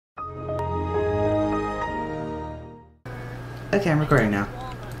Okay, I'm recording now.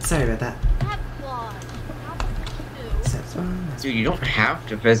 Sorry about that. Dude, you don't have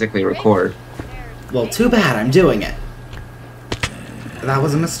to physically record. Well, too bad, I'm doing it. That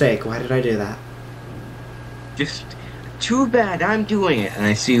was a mistake. Why did I do that? Just, too bad I'm doing it. And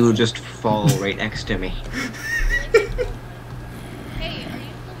I see you just fall right next to me. Hey, are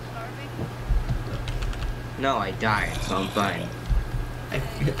you still starving? No, I died, so I'm fine.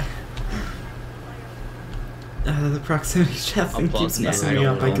 The proximity chat thing keeps now, messing I me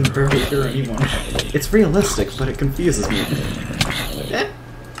don't up. I know. can barely hear anyone. It's realistic, but it confuses me.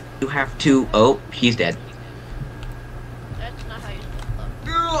 You have to... Oh, he's dead. That's not how you spell it.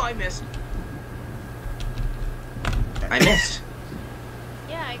 Oh, I missed. I missed.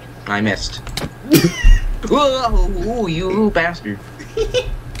 Yeah, I can see. I missed. Whoa, you bastard.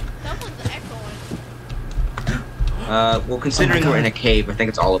 Someone's echoing. Well, considering we're in a cave, I think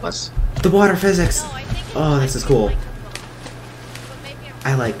it's all of us. The water physics! No, I think it's Oh, this is cool. But maybe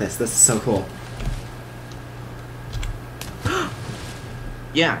I'm I like this. This is so cool.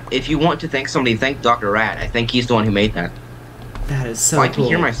 Yeah, if you want to thank somebody, thank Dr. Rad. I think he's the one who made that. That is so Oh, I cool. can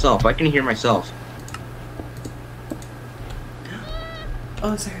hear myself. I can hear myself.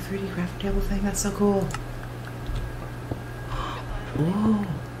 Oh, is there a 3D craft table thing? That's so cool. Whoa.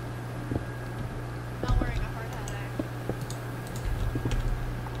 not wearing a hard hat.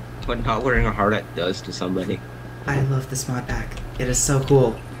 What not wearing a hard hat does to somebody. I love this mod pack. It is so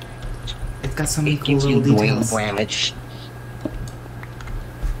cool. It's got so many It cool gives you little brain details. damage.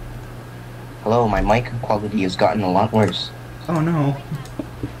 Hello, my mic quality has gotten a lot worse. Oh no.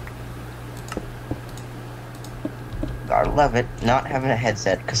 I love it, not having a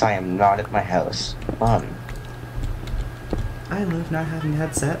headset, because I am not at my house. Fun. I love not having a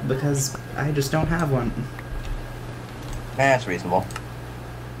headset because I just don't have one. That's reasonable.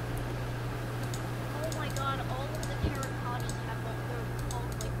 Oh my god, all of the terracottas have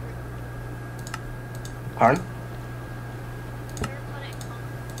Pardon? terracotta and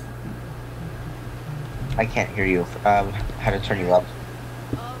concrete. I can't hear you. How to turn you up.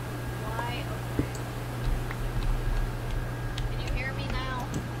 Oh, why? Okay. Can you hear me now?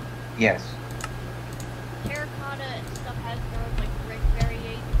 Yes. Terracotta and stuff has their own, like, brick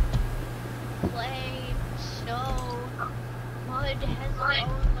variation. Clay, snow, mud has their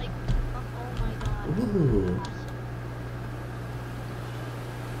own, like, oh my god. Ooh.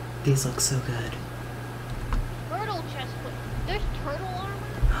 These look so good. Turtle chest plate. There's turtle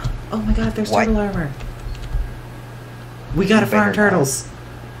armor? Oh my god, there's What? turtle armor. We gotta You better farm not. turtles.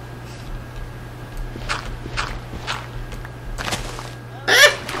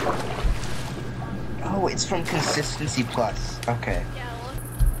 Oh, it's from Consistency Plus. Okay. Yeah, look.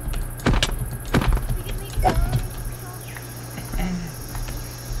 We can make guns.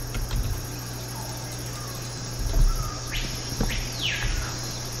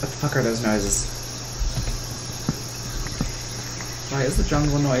 What the fuck are those noises? Why is the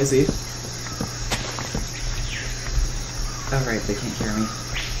jungle noisy? Oh right, they can't hear me.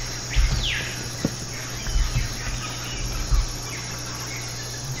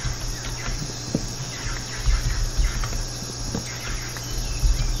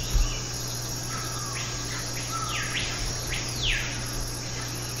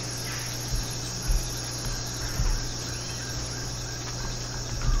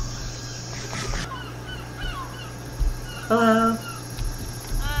 Hello!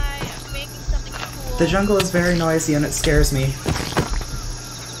 Hi, I'm making something cool. The jungle is very noisy and it scares me. Yeah,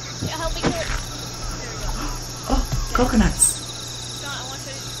 help me kill it. There we go. Oh, coconuts! John, I want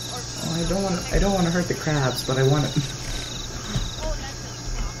you to... Or, Oh, I don't want to hurt the crabs, but I want it. oh,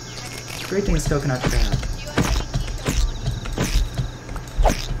 that's it. Great thing is coconut crab. Do you have any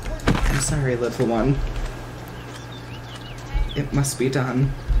seashells on you? I'm sorry, little one. It must be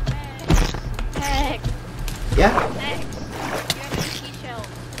done. Heck. Yeah? Next. Do you have any seashells?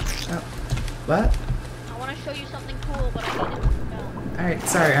 Oh. What? I want to show you something cool, but I need it to spell. Alright,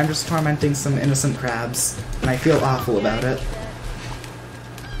 sorry, I'm just tormenting some innocent crabs, and I feel awful about it.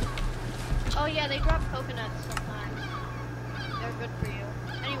 Oh yeah, they drop coconuts sometimes. They're good for you.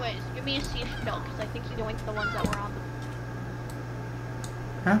 Anyways, give me a seashell, because I think you doinked the ones that were on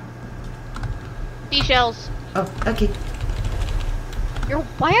the... Huh? Seashells. Oh, okay.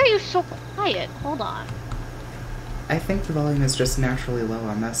 Why are you so quiet? Hold on. I think the volume is just naturally low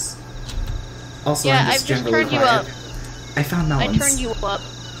on this. Also, Yeah, I'm just I've just generally turned you quiet. up. I found melons. I turned you up.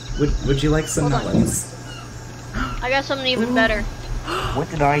 Would you like some Hold on. melons? I got something even Ooh. better. What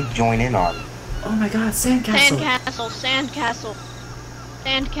did I join in on? Oh my god, sandcastle! Sandcastle.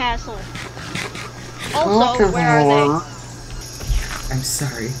 Sandcastle. Also, where are they? I'm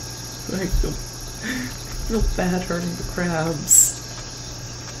sorry. Like, feel bad hurting the crabs.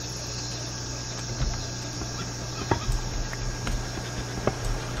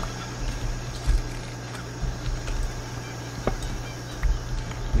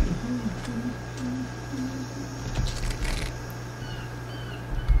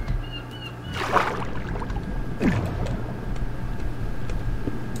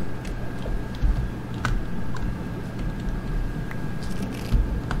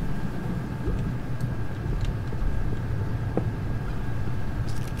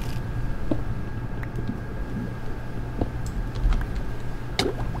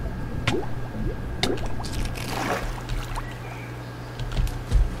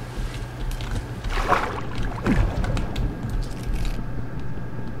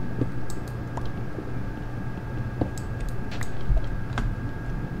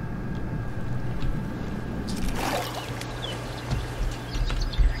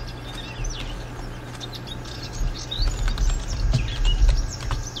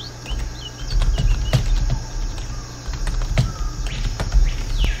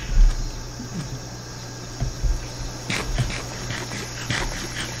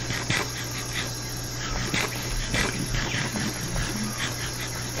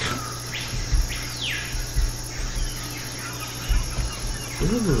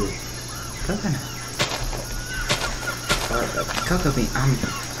 Ooh, coconut. Cocoa bean. I'm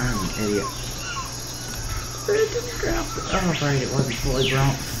an idiot. But it didn't grab. Oh, right, it wasn't fully grown.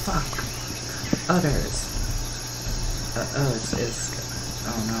 Fuck. Oh, there it is. Oh, it's.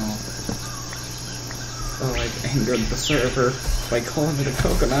 Oh no. Oh, I angered the server by calling it a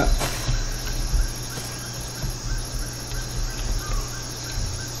coconut.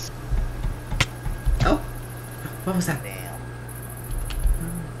 Oh, what was that?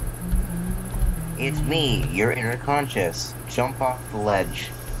 It's me, your inner conscious. Jump off the ledge.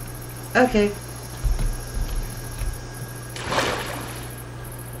 Okay.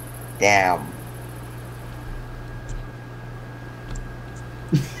 Damn.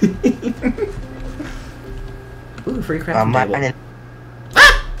 Ooh, free crafting table. I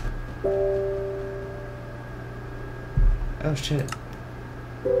Ah! Oh shit.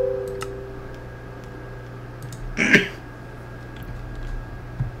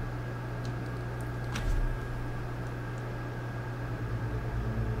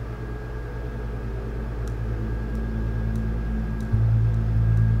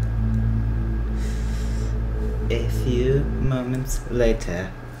 A few moments later.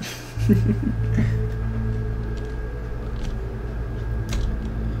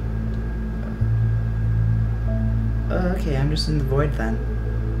 Okay, I'm just in the void then.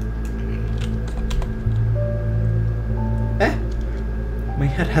 Eh? My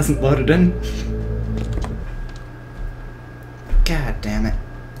head hasn't loaded in. God damn it.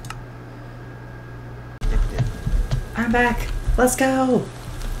 I'm back! Let's go!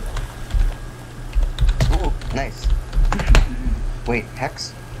 Ooh, nice. Wait,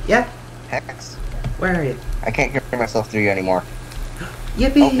 Hex? Yep. Hex? Where are you? I can't hear myself through you anymore.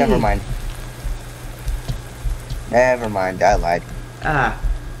 Yippee! Oh, never mind. Never mind, I lied. Ah.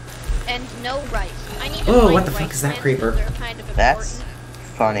 And no rice. I need to Oh, find what the fuck rice is that plants, creeper? they're kind of That's important.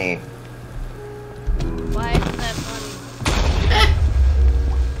 funny. Why isn't that funny?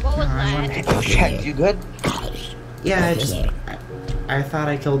 What was that? Oh, Hex, you good? Yeah, I thought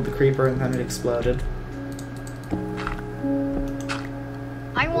I killed the creeper and then it exploded.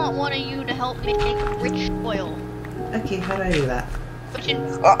 I want one of you to help me make rich oil. Okay, how do I do that? Which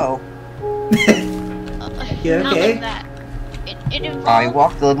is Uh-oh. You not okay? like that. It involves I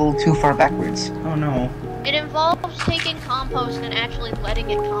walked a little too far backwards. Oh no. it involves taking compost and actually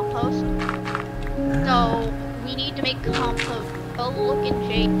letting it compost. So we need to make compost. Go look in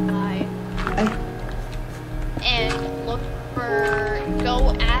JI and look for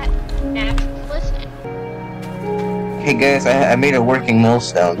naturalist. Hey guys, I made a working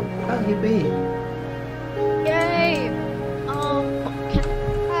millstone. Oh, yippee. Yay! Can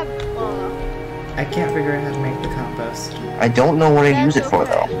I have I can't figure out how to make the compost. I don't know what I That's use it for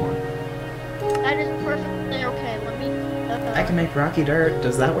okay. though. That is perfectly okay. Let me. I can make rocky dirt.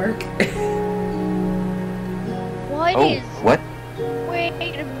 Does that work? What Oh, is? what? Wait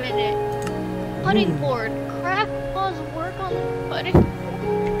a minute. Cutting board. Craft laws work on the cutting.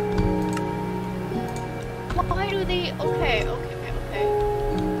 Why do they? Okay.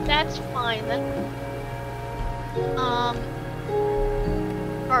 That's fine then.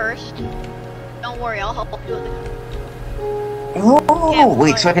 First, don't worry. I'll help you with it. Oh, Yeah,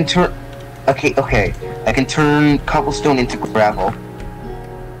 wait, so I fine. can turn... Okay. I can turn cobblestone into gravel.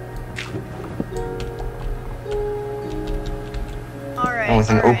 Alright. And with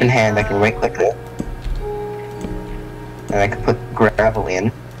an open hand, I can right-click it. and I can put gravel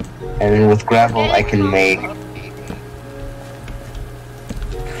in, and then with gravel I can make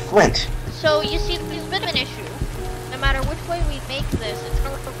flint. So you see, there's a bit of an issue. No matter which way we make this, it's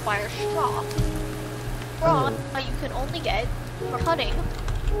going to require straw. Straw you can only get for cutting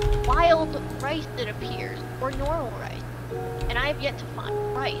wild rice, it appears, or normal rice. And I have yet to find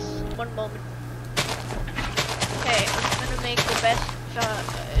rice. One moment. Okay, I'm gonna make the best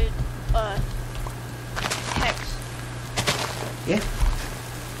hex. Yeah.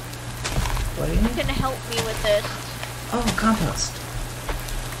 What do you You need? can help me with this. Oh, compost.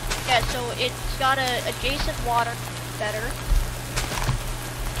 Yeah, so it's got a adjacent water better.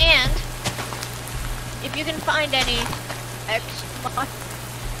 And if you can find any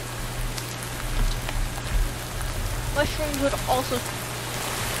mushrooms would also.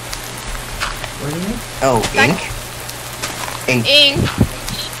 What do you need? Oh, ink? Ink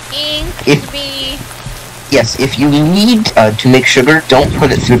If- me. Yes, if you need to make sugar, don't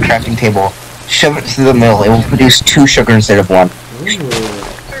put it through the crafting table. Shove it through the mill. It will produce 2 sugar instead of 1.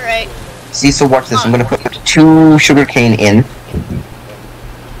 Ooh. Alright. See, so watch this. I'm gonna put 2 sugarcane in.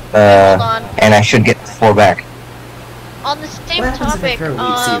 Hold on. And I should get 4 back. On the same What happens if I topic, throw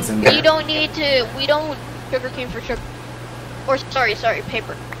wheat seeds in there? we don't sugarcane for sugar. Or sorry,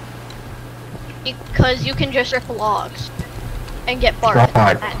 paper. Because you can just rip logs and get bark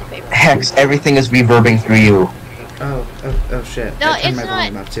God. and paper. Hex, everything is reverbing through you. Oh shit. No, I turned it's my not.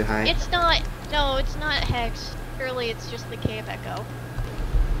 volume up too high. It's not. No, it's not hex. Surely it's just the cave echo.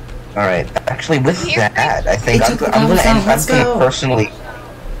 Alright, actually with Here. that, I think It I'm took the gonna cobblestone, end, I'm let's gonna go. personally...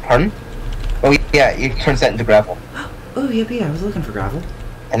 Pardon? Oh yeah, it turns that into gravel. Oh, yippee, I was looking for gravel.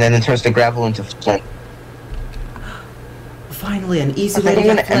 And then it turns the gravel into flint. Finally, an I easy way think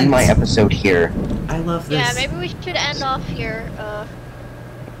to I'm get gonna end my flints. episode here. I love this. Yeah, maybe we should end off here.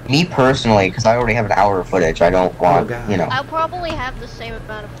 Me personally, because I already have an hour of footage, I don't want, God. you know. I'll probably have the same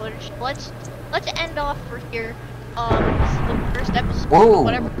amount of footage. Let's end off for here. This is the first episode. Whoa.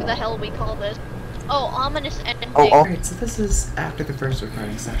 Whatever the hell we call this. Oh, ominous ending. Oh. Alright, so this is after the first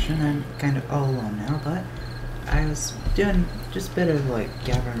recording session. I'm kind of all alone now, but I was doing just a bit of like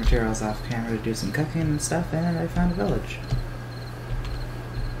gathering materials off camera to do some cooking and stuff, and I found a village.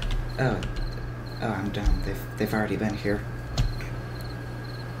 Oh, I'm dumb. They've already been here.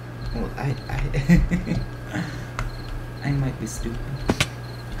 Well, I I might be stupid.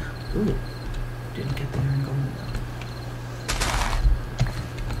 Ooh, didn't get the iron golem though.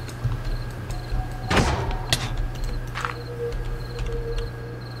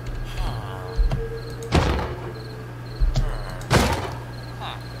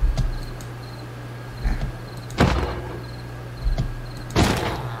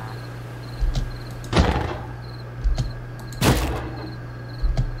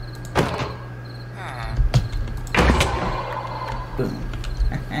 Boom.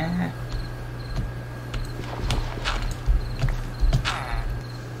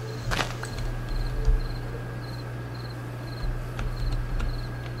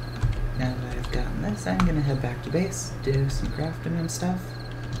 Now that I've gotten this, I'm gonna head back to base, do some crafting and stuff.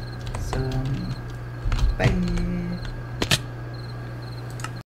 So, bye!